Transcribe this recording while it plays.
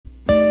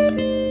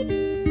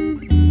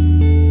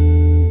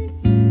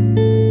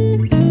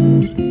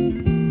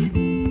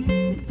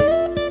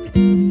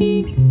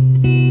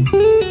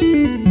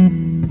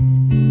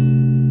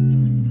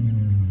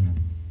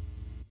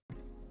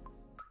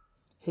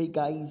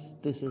guys,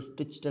 this is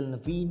Digital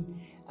Naveen,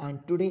 and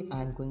today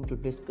I am going to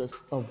discuss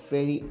a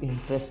very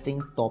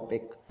interesting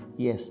topic.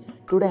 Yes,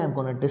 today I am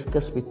going to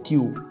discuss with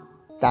you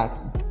that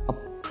uh,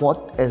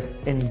 what is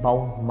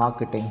inbound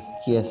marketing.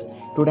 Yes,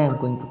 today I am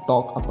going to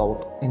talk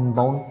about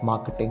inbound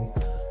marketing.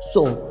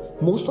 So,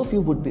 most of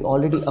you would be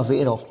already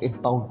aware of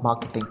inbound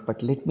marketing,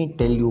 but let me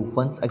tell you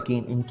once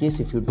again, in case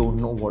if you don't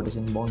know what is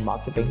inbound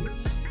marketing.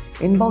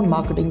 Inbound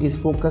marketing is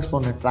focused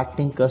on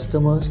attracting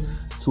customers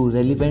through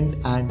relevant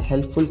and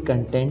helpful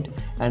content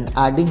and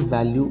adding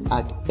value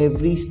at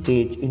every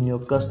stage in your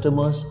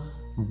customer's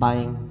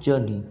buying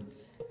journey.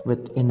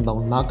 With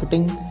inbound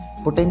marketing,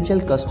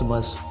 potential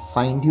customers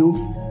find you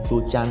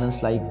through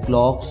channels like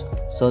blogs,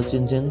 search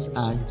engines,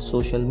 and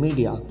social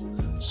media.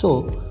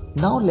 So,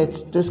 now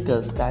let's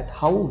discuss that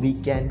how we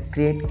can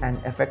create an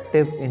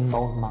effective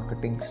inbound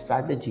marketing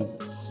strategy.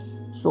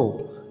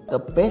 So, the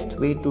best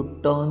way to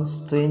turn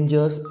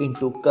strangers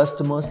into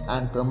customers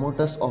and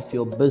promoters of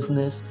your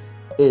business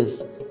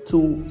is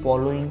through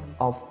following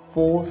of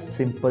four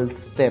simple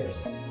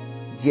steps.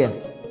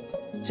 Yes,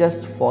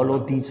 just follow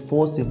these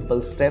four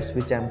simple steps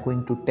which I am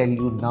going to tell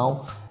you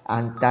now,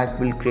 and that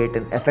will create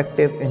an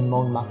effective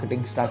inbound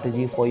marketing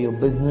strategy for your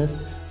business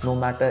no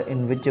matter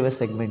in whichever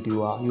segment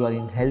you are. You are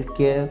in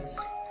healthcare,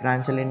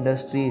 financial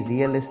industry,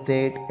 real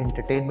estate,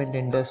 entertainment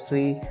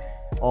industry,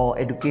 or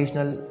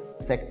educational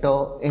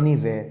sector,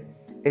 anywhere.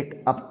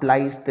 It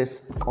applies,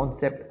 this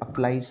concept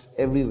applies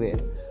everywhere.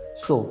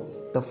 So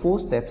the four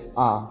steps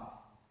are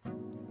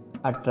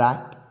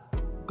attract,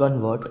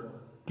 convert,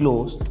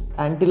 close,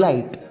 and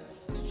delight.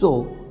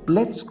 So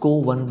let's go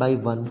one by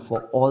one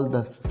for all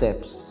the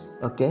steps.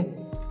 Okay,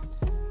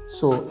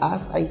 so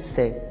as I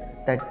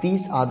said that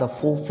these are the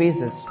four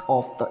phases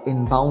of the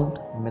inbound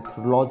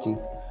methodology.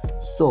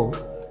 So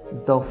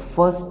the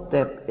first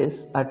step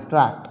is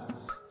attract.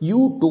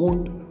 You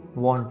don't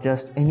want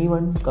just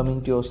anyone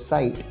coming to your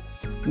site.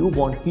 You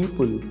want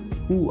people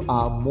who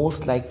are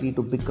most likely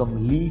to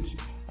become leads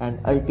and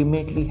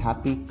ultimately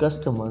happy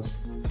customers.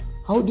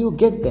 How do you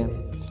get them?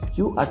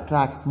 You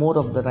attract more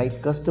of the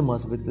right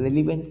customers with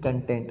relevant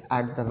content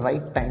at the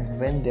right time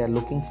when they are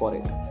looking for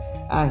it.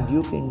 And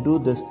you can do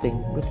this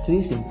thing with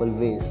three simple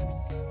ways.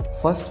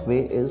 First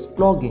way is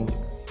blogging.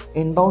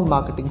 Inbound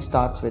marketing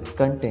starts with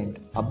content.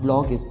 A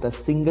blog is the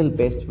single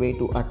best way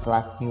to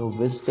attract new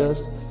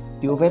visitors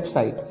to your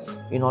website.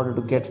 In order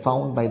to get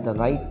found by the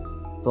right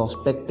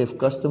prospective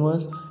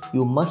customers,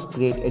 you must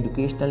create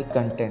educational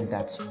content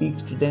that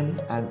speaks to them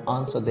and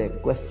answer their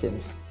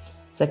questions.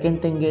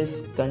 Second thing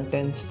is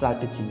content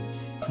strategy.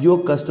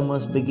 Your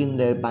customers begin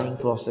their buying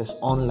process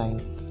online,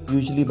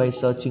 usually by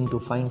searching to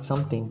find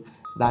something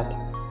that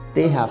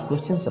they have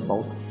questions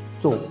about.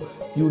 So,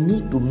 you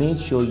need to make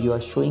sure you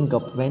are showing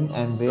up when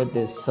and where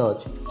they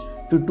search.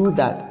 To do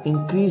that,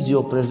 increase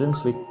your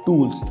presence with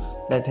tools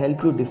that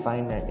help you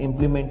define and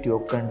implement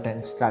your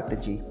content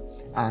strategy.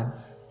 And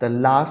the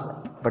last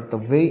but the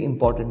very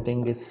important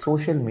thing is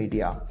social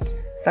media.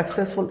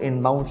 Successful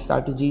inbound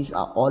strategies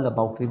are all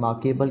about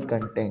remarkable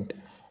content,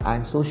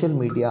 and social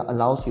media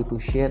allows you to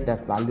share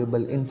that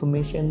valuable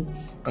information,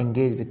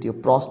 engage with your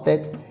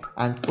prospects,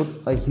 and put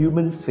a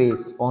human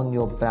face on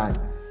your brand.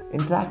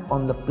 Interact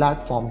on the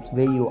platforms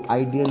where your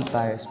ideal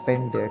buyers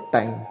spend their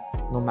time.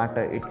 No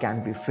matter it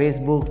can be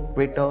Facebook,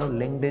 Twitter,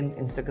 LinkedIn,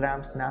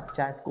 Instagram,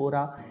 Snapchat,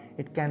 Quora,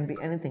 it can be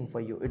anything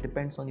for you. It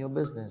depends on your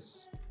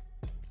business.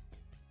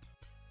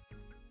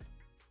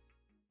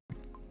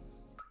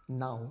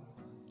 Now,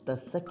 the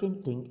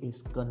second thing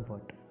is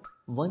convert.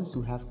 Once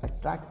you have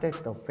attracted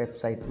the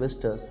website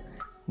visitors,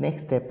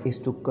 next step is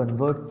to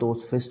convert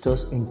those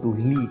visitors into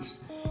leads.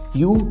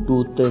 You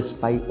do this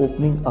by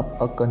opening up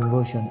a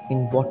conversion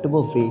in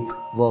whatever way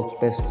works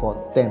best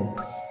for them,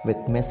 with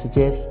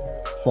messages,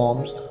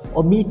 forms,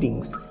 or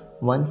meetings.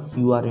 Once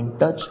you are in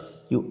touch,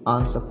 you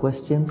answer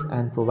questions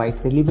and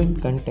provide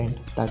relevant content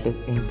that is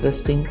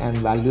interesting and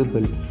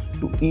valuable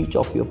to each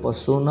of your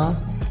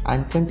personas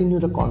and continue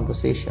the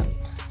conversation.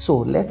 So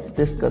let's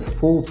discuss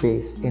four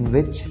ways in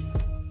which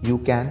you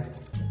can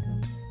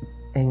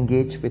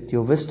engage with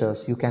your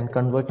visitors. You can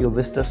convert your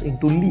visitors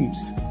into leads.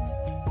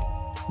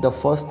 The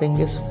first thing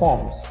is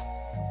forms.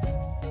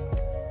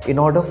 In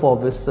order for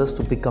visitors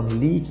to become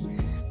leads,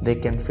 they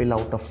can fill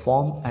out a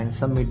form and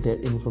submit their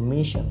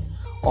information.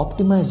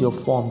 Optimize your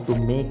form to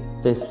make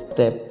this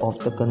step of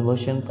the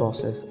conversion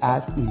process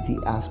as easy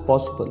as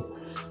possible.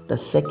 The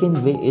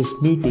second way is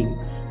meeting.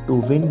 To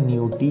win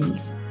new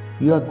deals,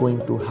 you are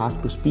going to have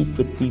to speak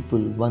with people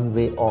one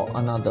way or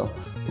another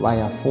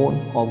via phone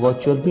or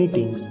virtual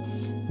meetings.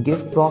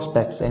 Give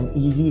prospects an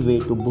easy way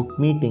to book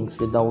meetings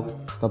without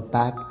the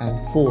back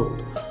and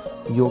forth.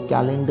 Your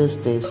calendar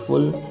stays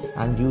full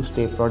and you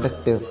stay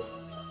productive.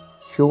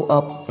 Show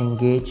up,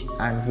 engage,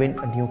 and win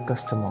a new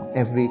customer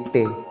every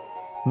day.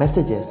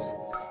 Messages.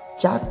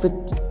 Chat with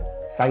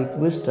site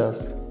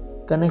visitors.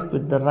 Connect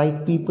with the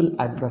right people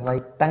at the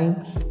right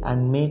time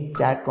and make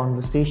chat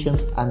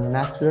conversations a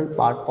natural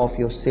part of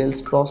your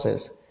sales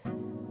process.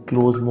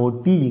 Close more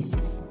deals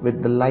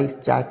with the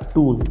live chat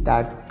tool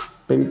that's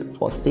built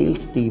for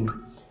sales team.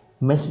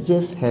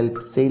 Messages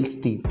help sales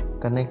team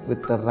connect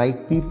with the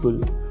right people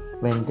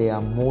when they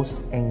are most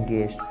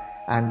engaged.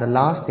 And the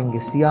last thing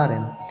is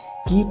CRM.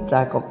 Keep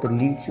track of the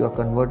leads you are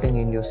converting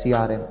in your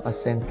CRM, a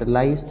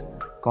centralized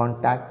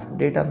contact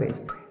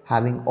database.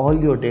 Having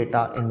all your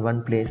data in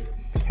one place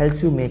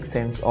helps you make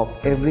sense of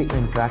every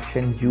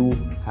interaction you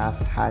have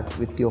had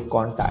with your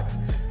contacts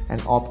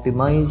and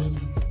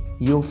optimize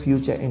your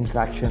future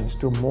interactions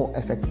to more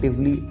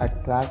effectively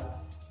attract,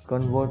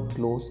 convert,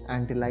 close,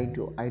 and delight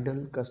your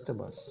ideal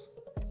customers.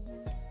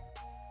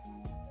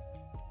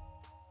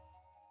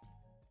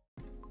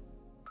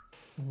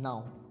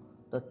 Now,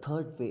 the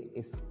third way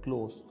is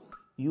close.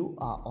 You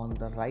are on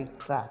the right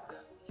track.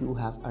 You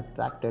have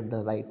attracted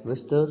the right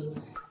visitors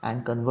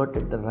and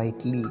converted the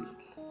right leads.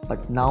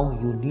 But now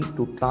you need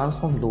to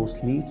transform those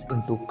leads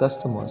into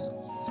customers.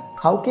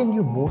 How can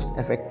you most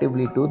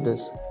effectively do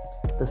this?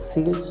 The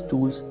sales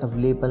tools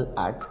available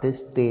at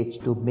this stage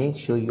to make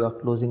sure you are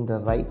closing the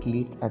right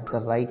leads at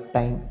the right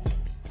time,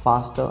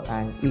 faster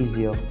and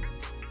easier.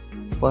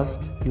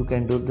 First, you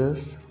can do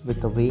this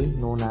with a way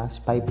known as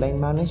pipeline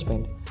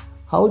management.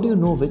 How do you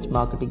know which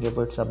marketing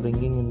efforts are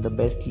bringing in the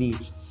best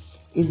leads?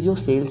 Is your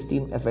sales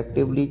team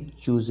effectively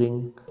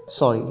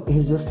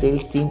is your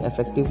sales team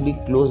effectively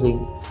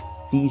closing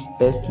these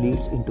best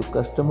leads into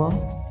customer?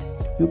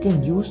 You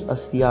can use a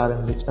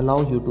CRM which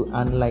allows you to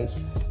analyze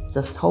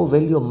just how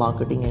well your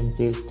marketing and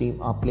sales team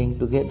are playing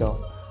together.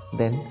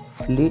 Then,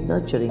 lead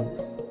nurturing.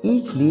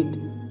 Each lead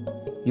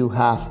you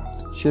have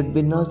should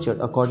be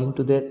nurtured according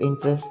to their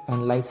interest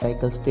and life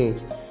cycle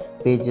stage.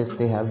 Pages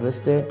they have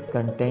visited,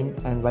 content,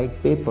 and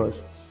white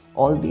papers.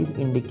 All these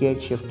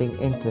indicate shifting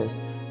interest.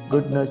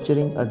 Good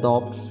nurturing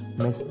adopts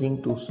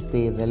messaging to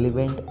stay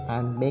relevant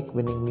and make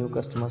winning new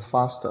customers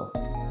faster.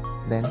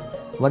 Then,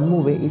 one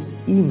more way is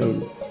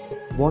email.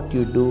 What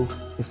you do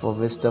if a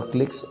visitor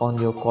clicks on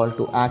your call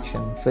to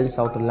action, fills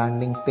out a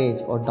landing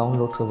page, or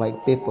downloads a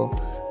white paper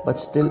but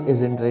still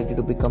isn't ready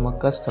to become a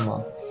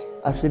customer.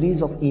 A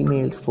series of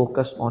emails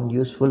focused on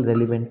useful,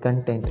 relevant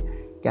content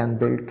can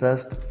build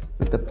trust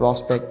with the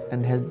prospect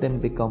and help them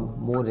become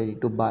more ready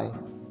to buy.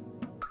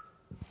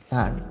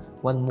 And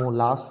one more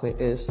last way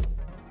is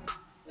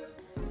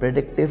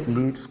predictive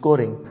lead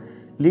scoring.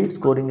 Lead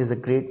scoring is a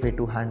great way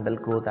to handle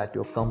growth at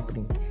your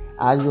company.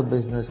 As your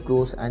business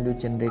grows and you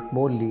generate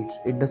more leads,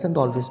 it doesn't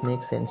always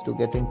make sense to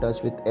get in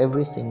touch with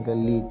every single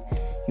lead.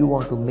 You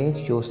want to make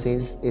sure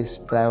sales is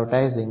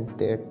prioritizing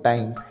their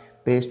time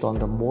based on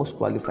the most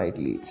qualified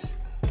leads.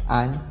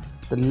 And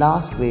the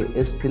last way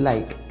is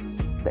delight.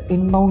 The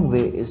inbound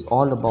way is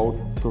all about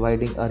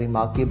providing a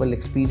remarkable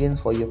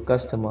experience for your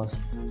customers.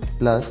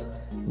 Plus,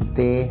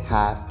 they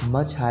have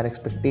much higher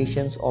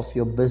expectations of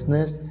your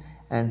business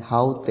and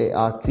how they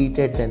are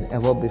treated than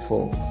ever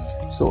before.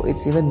 So,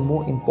 it's even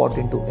more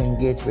important to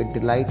engage with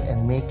delight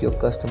and make your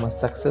customers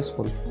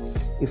successful.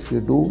 If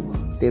you do,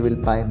 they will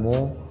buy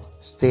more,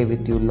 stay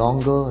with you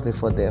longer,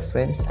 refer their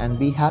friends, and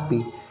be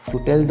happy to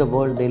tell the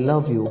world they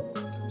love you.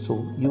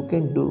 So, you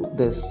can do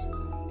this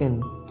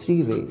in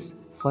three ways.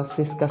 First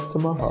is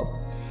Customer Hub.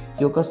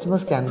 Your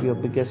customers can be your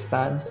biggest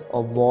fans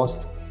or worst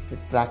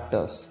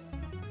detractors.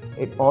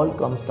 It all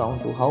comes down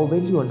to how well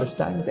you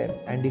understand them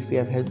and if you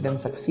have helped them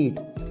succeed.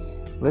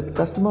 With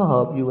Customer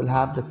Hub, you will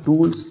have the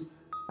tools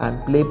and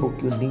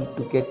playbook you need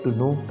to get to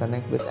know,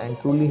 connect with, and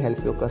truly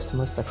help your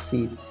customers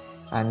succeed.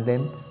 And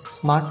then,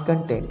 smart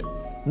content.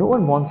 No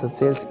one wants a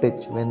sales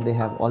pitch when they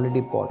have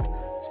already bought.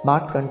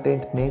 Smart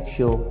content makes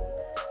sure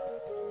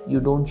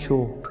you don't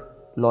show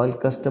loyal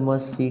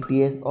customers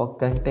CTAs or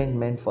content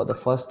meant for the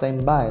first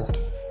time buyers.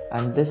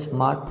 And this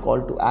smart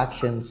call to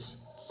actions,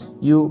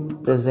 you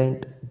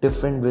present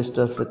different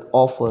visitors with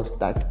offers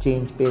that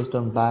change based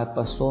on buyer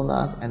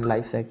personas and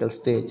life cycle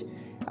stage.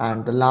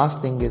 And the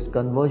last thing is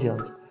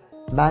conversions.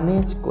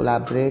 Manage,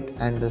 collaborate,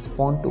 and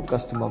respond to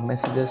customer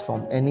messages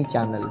from any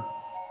channel.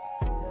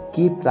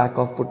 Keep track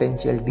of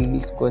potential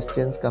deals,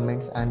 questions,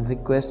 comments, and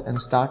requests, and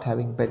start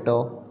having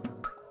better,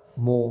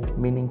 more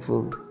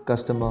meaningful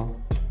customer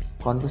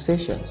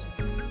conversations.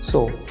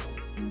 So,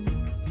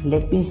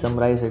 let me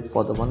summarize it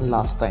for the one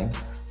last time.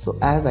 So,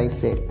 as I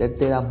said, that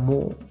there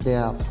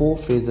are four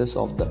phases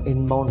of the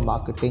inbound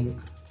marketing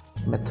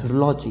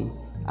methodology,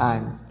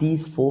 and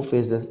these four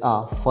phases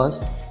are: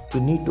 first,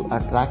 you need to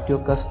attract your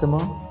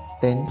customer,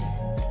 then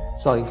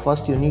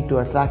first you need to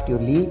attract your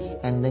leads,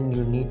 and then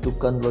you need to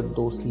convert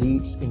those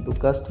leads into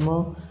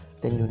customer,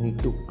 then you need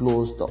to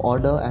close the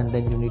order, and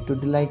then you need to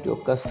delight your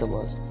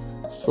customers.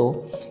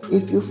 So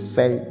if you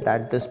felt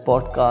that this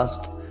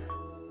podcast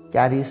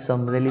carries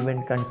some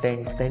relevant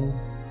content, then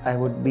I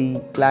would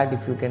be glad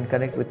if you can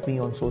connect with me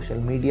on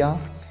social media.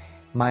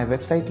 My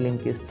website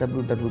link is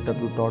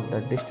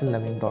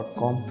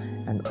www.thedigitalloving.com,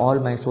 and all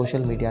my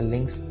social media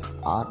links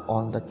are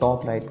on the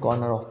top right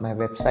corner of my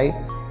website.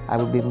 I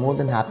would be more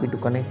than happy to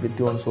connect with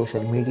you on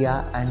social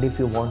media, and if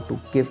you want to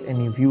give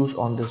any views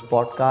on this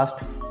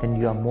podcast, then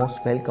you are most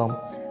welcome.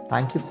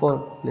 Thank you for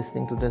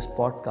listening to this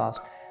podcast.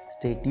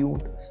 Stay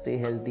tuned, stay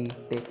healthy,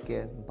 take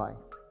care, bye.